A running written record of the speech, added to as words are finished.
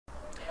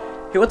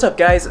Hey, what's up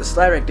guys?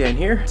 Slyrek Dan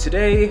here.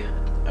 Today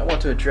I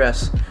want to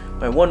address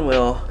my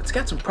OneWheel. It's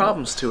got some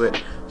problems to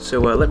it, so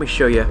let me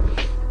show you.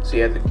 So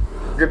yeah, the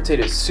grip tape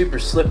is super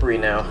slippery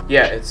now.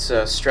 Yeah, it's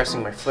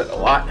stressing my foot a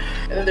lot.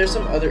 And then there's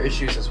some other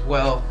issues as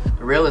well.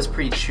 The rail is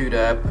pretty chewed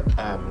up.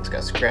 It's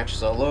got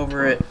scratches all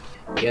over it.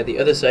 Yeah, the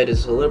other side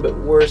is a little bit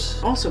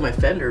worse. Also, my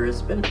fender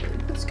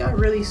it's got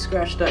really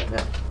scratched up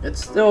now.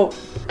 It's still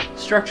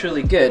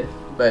structurally good,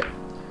 but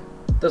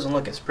doesn't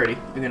look as pretty.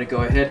 I'm gonna go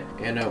ahead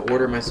and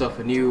order myself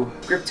a new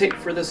grip tape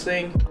for this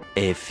thing.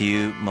 A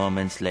few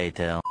moments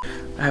later.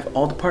 I have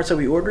all the parts that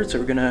we ordered, so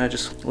we're gonna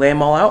just lay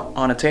them all out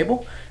on a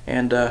table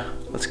and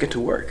let's get to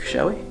work,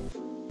 shall we?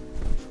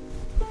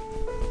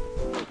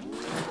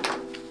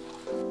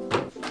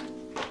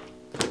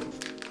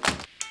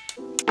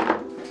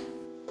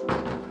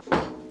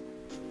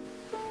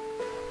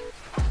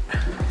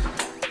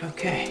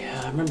 Okay,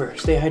 remember,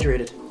 stay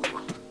hydrated.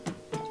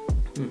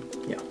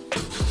 Yeah.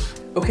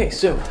 Okay,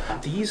 so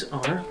these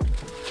are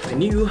the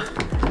new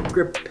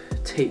grip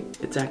tape.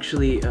 It's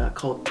actually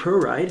called Pro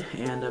Ride,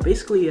 and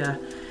basically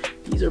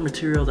these are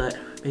material that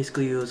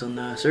basically goes on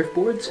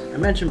surfboards. I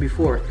mentioned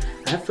before,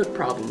 I have foot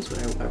problems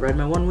when I ride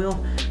my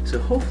OneWheel, so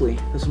hopefully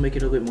this will make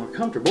it a little bit more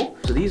comfortable.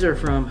 So these are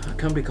from a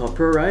company called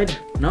Pro Ride.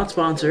 Not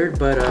sponsored,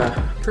 but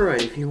Pro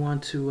Ride, if you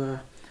want to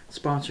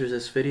sponsor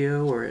this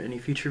video or any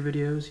future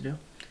videos, you know,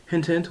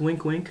 hint hint,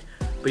 wink wink.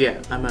 But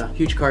yeah, I'm a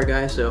huge car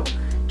guy, so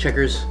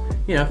checkers,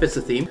 you know, fits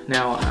the theme.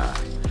 Now,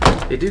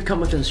 they do come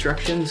with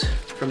instructions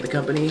from the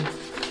company.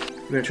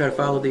 I'm gonna try to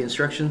follow the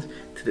instructions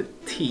to the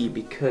T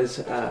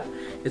because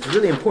it's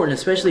really important,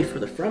 especially for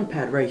the front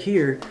pad right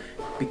here,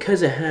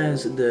 because it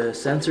has the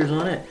sensors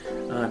on it.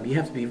 You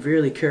have to be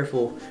really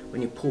careful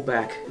when you pull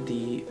back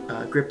the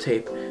grip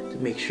tape to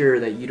make sure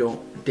that you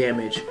don't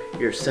damage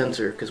your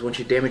sensor, because once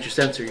you damage your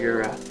sensor,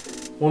 your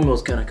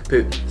OneWheel's kind of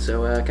kaput.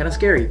 So kind of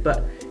scary,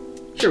 but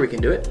sure, we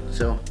can do it.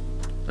 So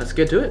let's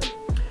get to it.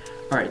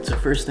 All right, so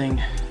first thing,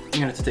 I'm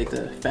gonna have to take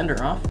the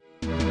fender off.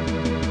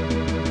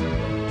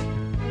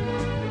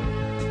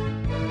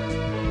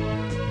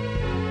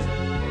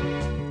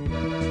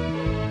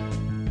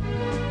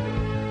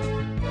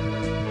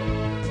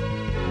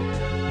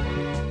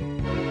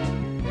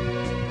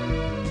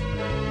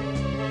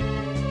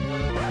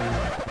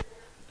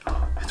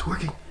 It's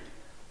working.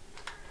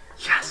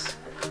 Yes.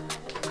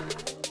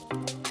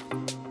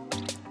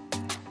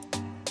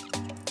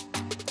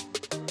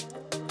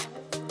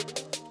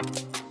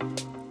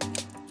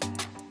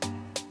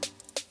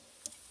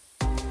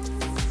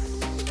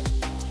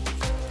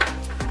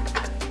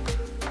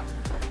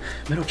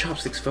 Metal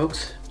chopsticks,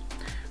 folks.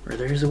 Where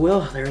there's a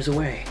will, there's a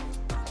way.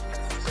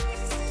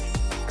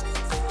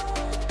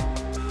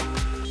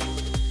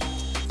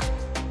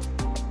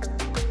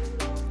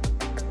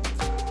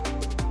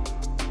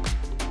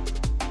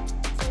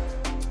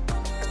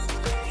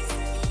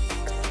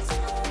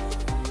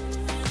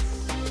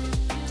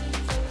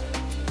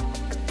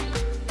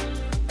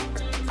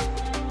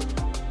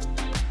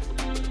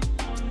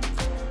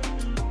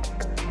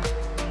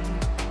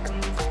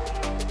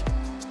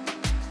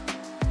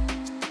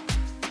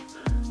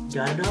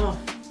 Got it off.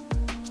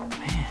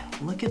 Man,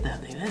 look at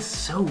that thing. That's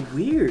so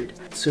weird.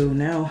 So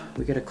now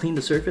we gotta clean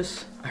the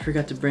surface. I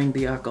forgot to bring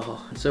the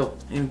alcohol. So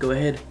I'm gonna go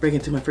ahead, break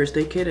into my first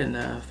aid kit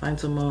and find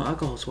some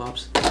alcohol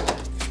swabs.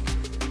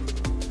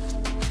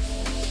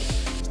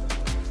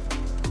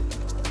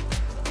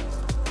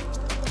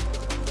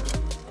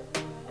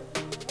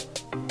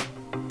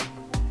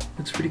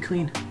 Looks pretty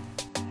clean.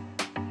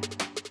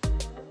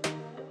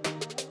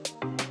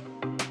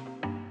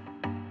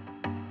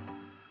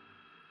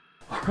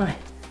 All right.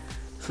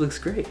 This looks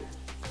great.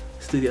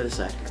 Let's do the other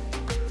side.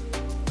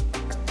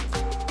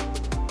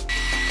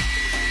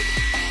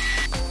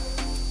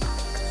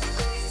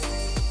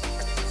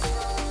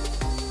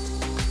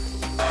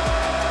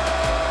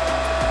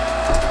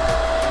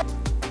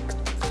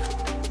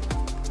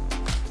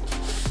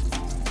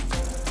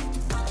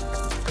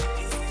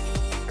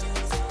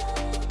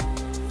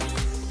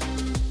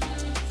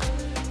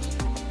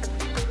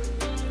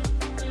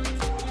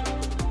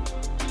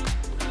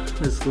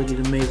 This is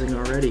looking amazing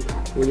already.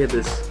 Look at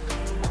this.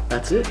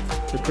 That's it.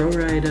 The Pro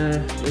Ride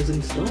is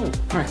installed.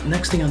 Alright,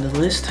 next thing on the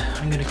list,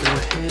 I'm gonna go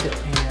ahead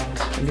and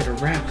I'm gonna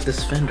wrap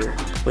this fender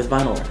with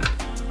vinyl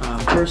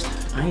wrap. First,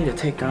 I need to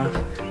take off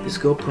this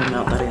GoPro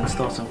mount that I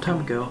installed some time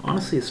ago.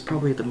 Honestly, it's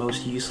probably the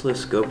most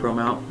useless GoPro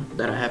mount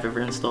that I have ever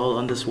installed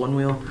on this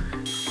OneWheel.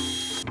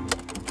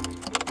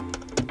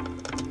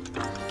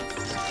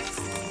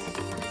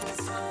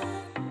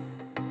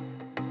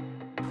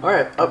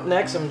 Alright, up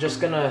next I'm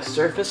just gonna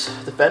surface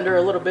the fender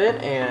a little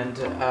bit, and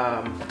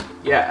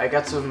yeah, I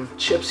got some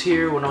chips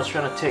here when I was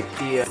trying to take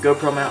the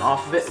GoPro mount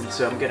off of it, and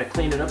so I'm gonna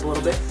clean it up a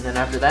little bit, and then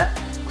after that,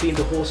 clean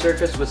the whole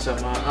surface with some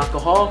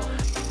alcohol.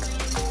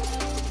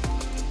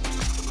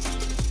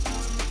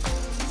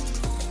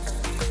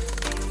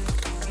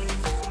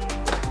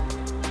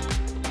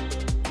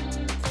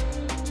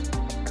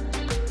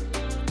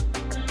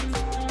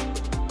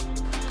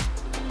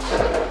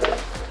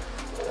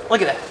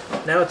 Look at that.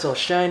 Now it's all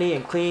shiny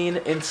and clean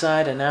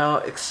inside, and now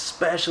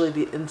especially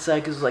the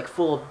inside because it's like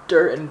full of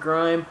dirt and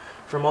grime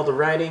from all the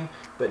riding,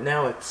 but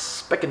now it's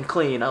speckin'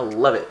 clean. I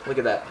love it. Look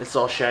at that. It's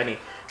all shiny.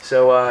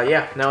 So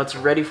yeah, now it's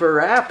ready for a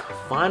wrap,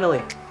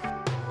 finally.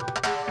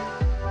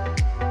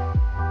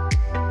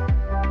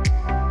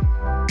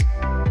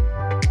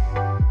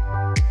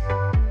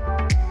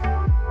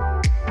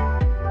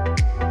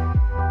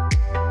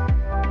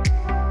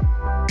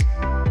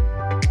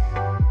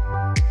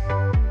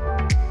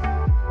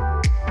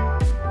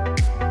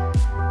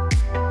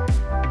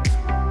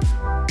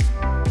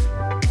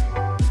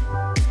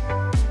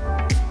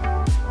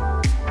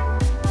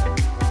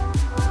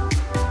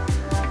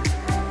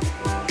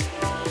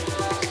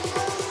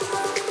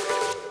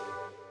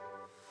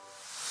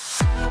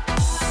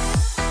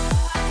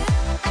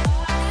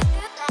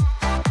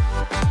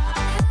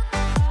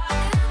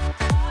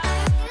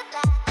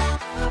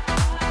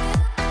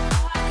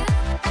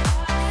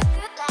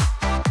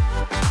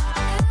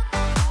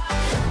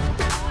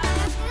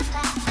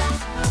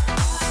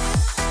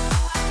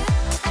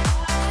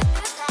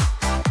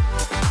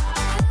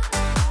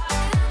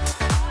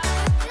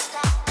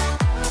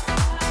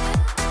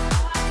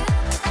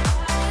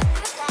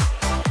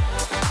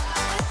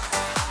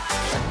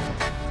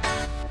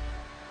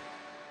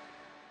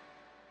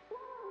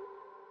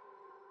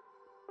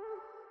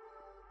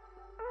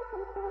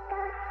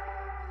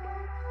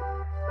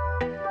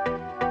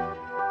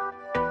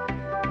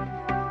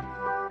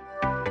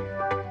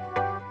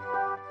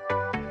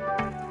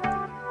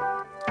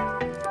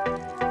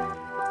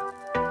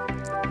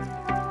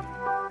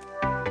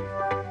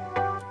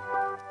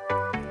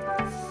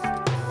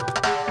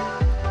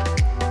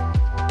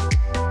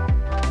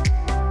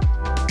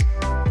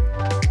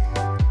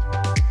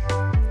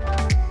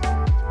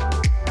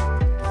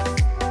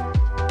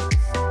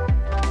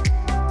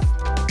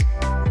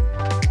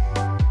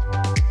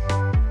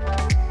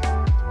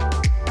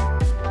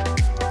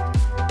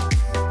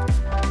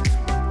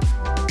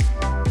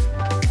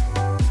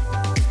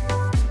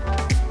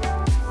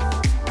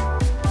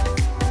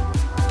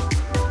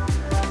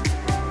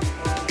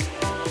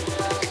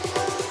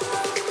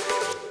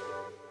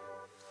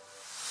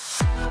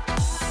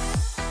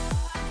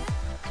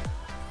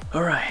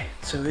 Alright,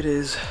 so it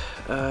is,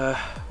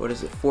 what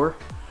is it, 4?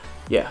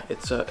 Yeah,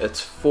 it's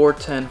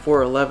 4:10,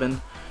 4:11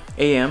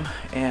 a.m.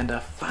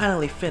 and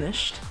finally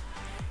finished.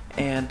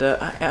 And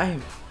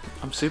I'm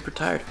super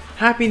tired.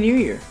 Happy New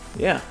Year!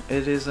 Yeah,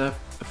 it is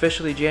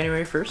officially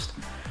January 1st.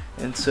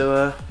 And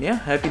so, yeah,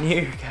 Happy New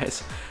Year,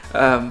 guys.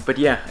 But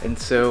yeah, and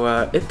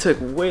so it took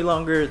way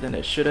longer than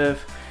it should have.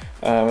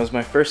 It was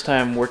my first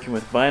time working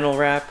with vinyl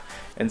wrap.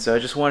 And so I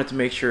just wanted to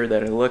make sure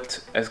that it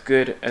looked as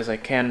good as I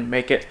can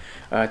make it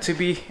to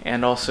be,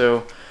 and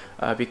also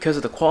because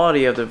of the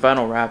quality of the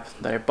vinyl wrap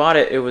that I bought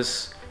it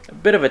was a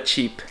bit of a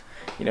cheap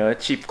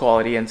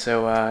quality, and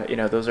so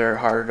those are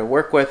harder to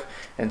work with,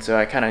 and so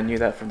I kind of knew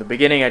that from the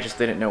beginning. I just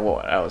didn't know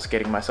what I was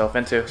getting myself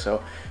into.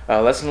 So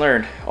lesson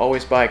learned: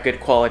 always buy good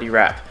quality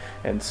wrap.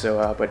 And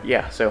so, but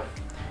yeah, so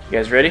you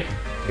guys ready?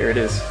 Here it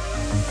is.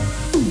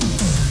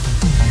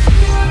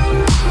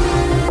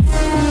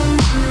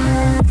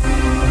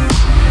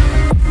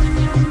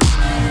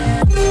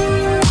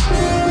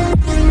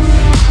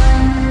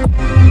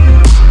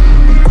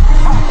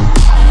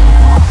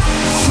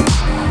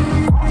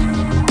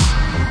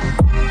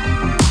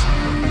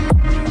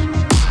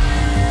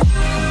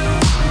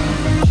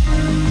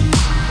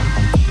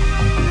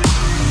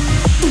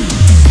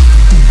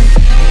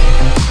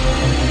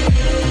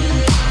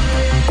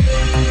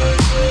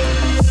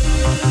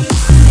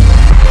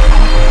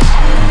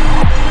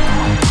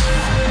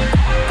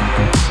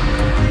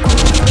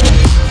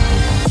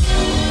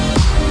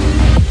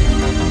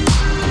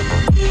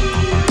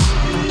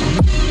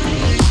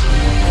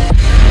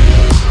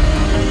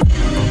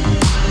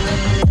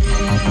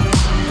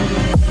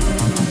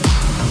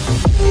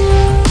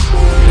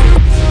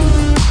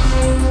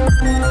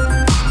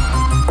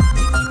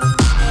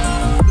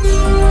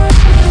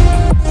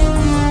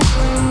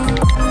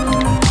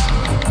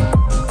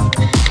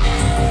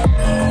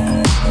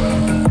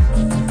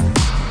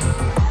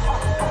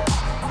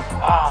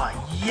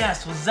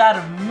 Was that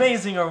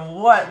amazing or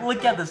what?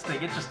 Look at this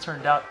thing. It just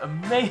turned out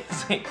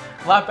amazing.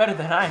 A lot better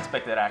than I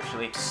expected,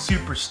 actually.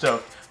 Super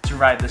stoked to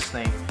ride this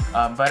thing.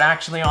 But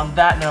actually, on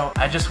that note,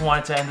 I just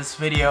wanted to end this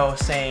video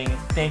saying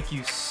thank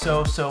you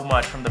so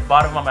much from the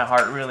bottom of my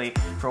heart, really,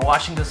 for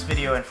watching this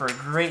video and for a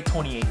great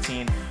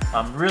 2018.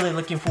 I'm really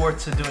looking forward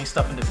to doing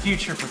stuff in the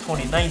future for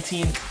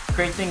 2019.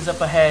 Great things up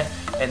ahead.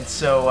 And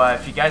so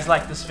if you guys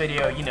like this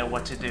video, you know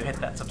what to do. Hit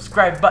that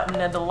subscribe button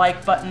and the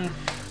like button.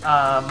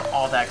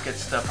 All that good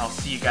stuff. I'll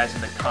see you guys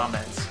in the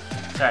comments.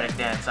 Static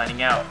Dan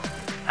signing out.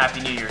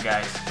 Happy New Year,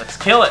 guys. Let's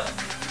kill it!